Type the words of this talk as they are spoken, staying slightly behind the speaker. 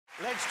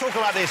Let's talk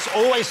about this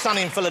Always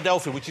Sunny in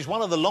Philadelphia, which is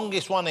one of the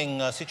longest-running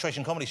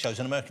situation comedy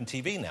shows on American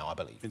TV now, I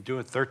believe. Been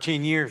doing it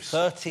 13 years.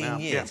 13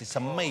 years. Yeah. It's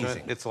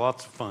amazing. It's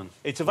lots of fun.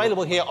 It's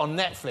available here on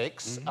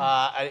Netflix,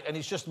 and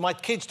it's just... My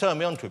kids turned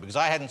me onto it because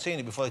I hadn't seen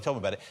it before they told me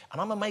about it,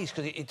 and I'm amazed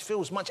because it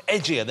feels much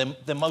edgier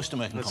than most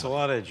American comedy. It's a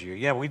lot edgier.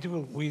 Yeah, we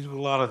do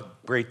a lot of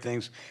great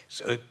things,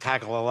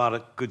 tackle a lot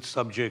of good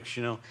subjects,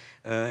 you know,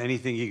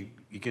 anything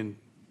you can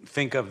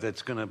think of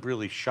that's going to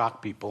really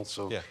shock people,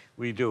 so yeah.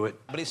 We do it.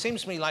 But it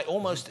seems to me like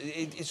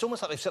it's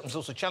almost like they've set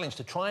themselves a challenge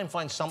to try and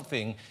find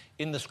something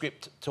in the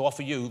script to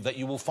offer you that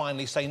you will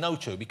finally say no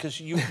to, because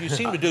you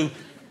seem to do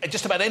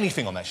just about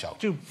anything on that show.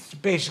 Do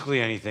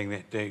basically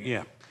anything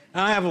yeah.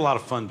 And I have a lot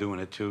of fun doing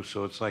it too,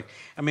 so it's like,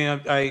 I mean,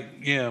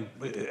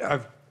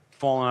 I've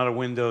fallen out of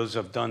windows,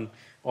 I've done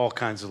all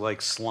kinds of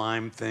like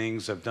slime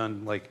things, I've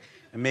done like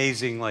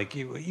amazing, like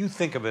you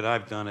think of it,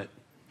 I've done it.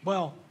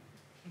 Well,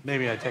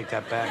 maybe I take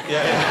that back.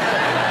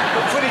 Yeah.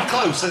 But pretty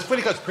close. That's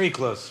pretty close. Pretty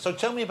close. So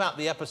tell me about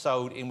the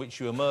episode in which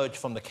you emerged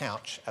from the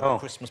couch at the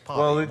Christmas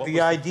party. Well, the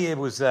idea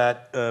was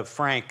that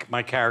Frank,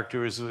 my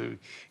character,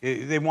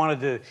 they wanted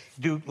to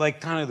do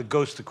like kind of the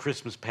Ghost of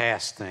Christmas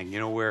Past thing, you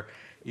know, where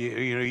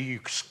you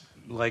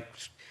like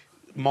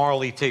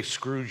Marley takes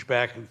Scrooge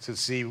back to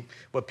see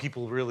what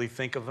people really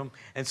think of him,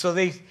 and so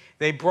they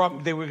were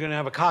going to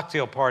have a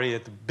cocktail party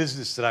at the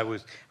business that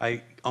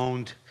I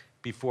owned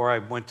before I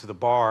went to the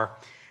bar.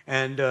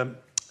 And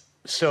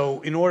so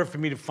in order for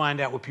me to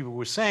find out what people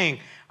were saying,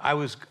 I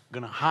was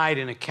going to hide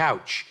in a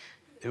couch.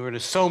 They were going to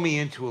sew me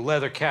into a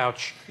leather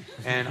couch,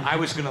 and I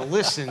was going to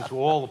listen to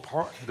all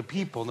the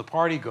people and the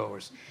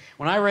partygoers.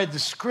 When I read the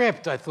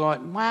script, I thought,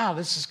 wow,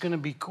 this is going to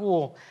be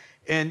cool.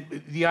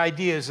 And the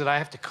idea is that I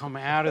have to come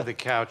out of the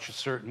couch a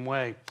certain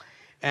way.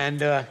 And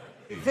the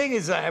thing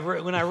is,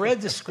 when I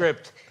read the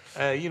script,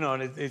 you know,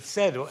 and it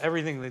said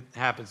everything that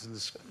happens in the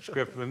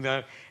script, and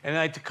I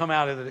had to come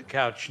out of the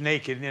couch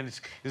naked,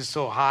 and it's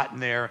so hot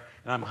in there,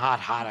 and I'm hot.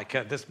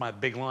 That's my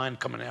big line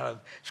coming out of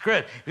the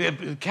script,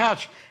 the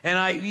couch,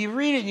 and you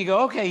read it and you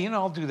go, okay, you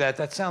know, I'll do that.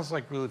 That sounds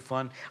like really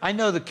fun. I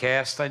know the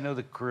cast, I know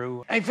the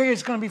crew. I figure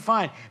it's going to be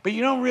fine, but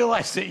you don't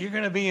realize that you're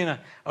going to be in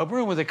a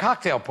room with a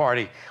cocktail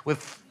party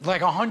with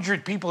like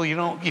 100 people you've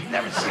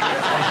never seen. And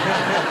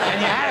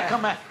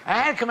I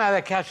had to come out of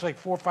that couch like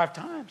 4 or 5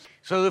 times.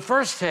 So the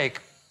first take,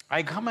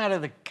 I come out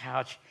of the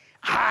couch,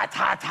 hot,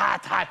 hot,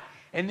 hot, hot,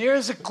 and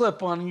there's a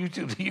clip on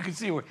YouTube that you can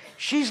see where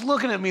she's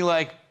looking at me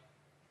like,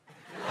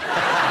 she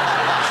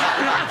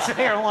did not say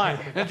her line.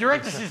 The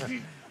director says,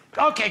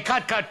 okay,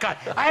 cut.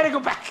 I had to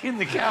go back in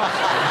the couch.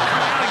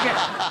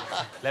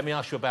 Let me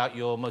ask you about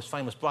your most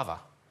famous brother,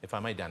 if I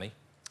may, Danny.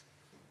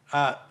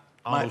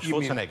 Arnold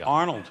Schwarzenegger.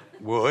 Arnold.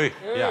 Boy.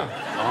 Yeah.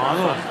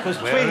 Arnold. Because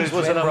Twins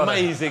was an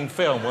amazing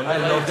film, wasn't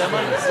it? It was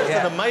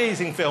an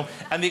amazing film.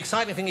 And the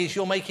exciting thing is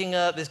you're making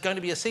there's going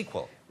to be a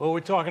sequel. Well, we're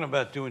talking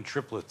about doing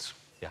triplets.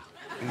 Yeah.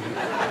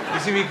 You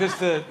see,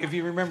 because if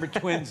you remember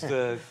Twins,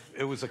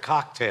 it was a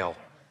cocktail.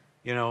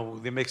 You know,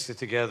 they mixed it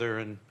together,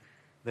 and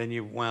then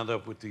you wound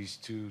up with these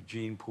 2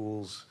 gene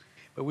pools.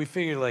 But we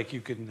figured, like,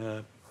 you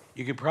could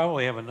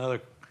probably have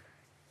another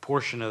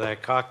portion of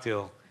that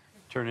cocktail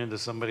turn into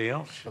somebody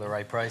else. For the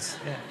right price?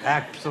 Yeah,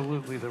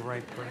 absolutely the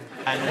right price.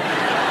 And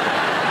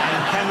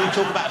can we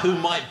talk about who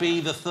might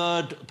be the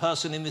 3rd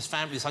person in this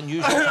family, this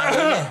unusual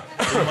family?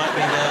 Who might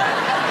be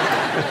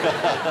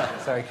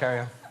the... Sorry, carry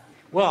on.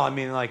 Well, I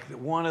mean, like,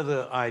 one of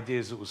the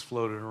ideas that was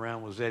floated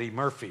around was Eddie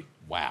Murphy.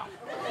 Wow.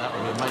 That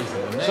would be amazing,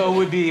 wouldn't it? So it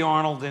would be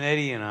Arnold and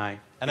Eddie and I.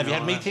 And have you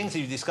had meetings?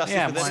 Have you discussed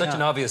it with them? Such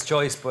an obvious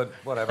choice, but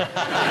whatever.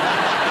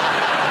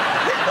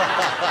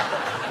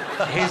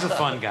 He's a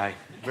fun guy.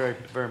 Very,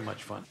 very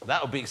much fun.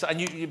 That would be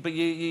exciting. But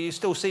you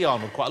still see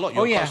Arnold quite a lot.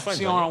 You're close friends,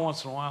 I see Arnold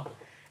once in a while.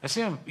 I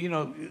see him, you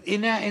know,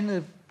 in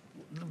the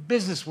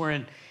business we're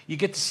in, you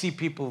get to see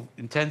people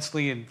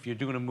intensely, and if you're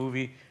doing a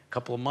movie, a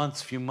couple of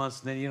months, a few months,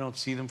 and then you don't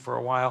see them for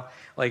a while.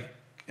 Like,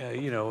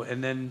 you know,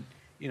 and then,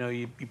 you know,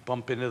 you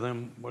bump into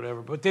them,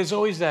 whatever. But there's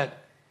always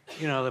that,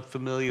 you know, the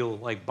familial,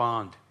 like,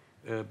 bond.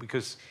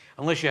 Because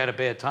unless you had a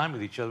bad time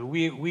with each other,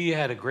 we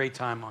had a great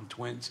time on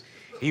Twins.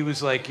 He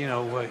was like, you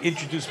know,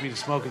 introduced me to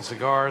smoking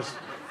cigars,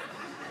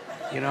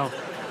 you know,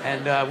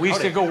 and we used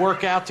to go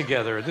work out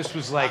together. This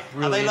was like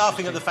really. Are they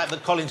laughing at the fact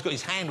that Colin's got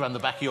his hand around the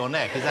back of your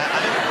neck? Is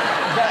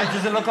that?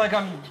 Does it look like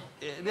I'm?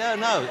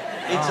 No.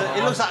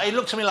 It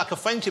looks to me like a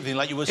friendship thing,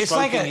 like you were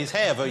stroking like his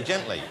hair very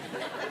gently.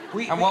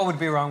 And what would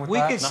be wrong with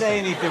that? We could say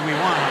anything we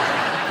want.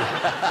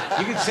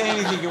 You can say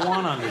anything you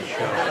want on this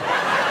show.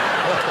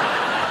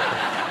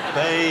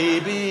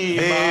 Baby.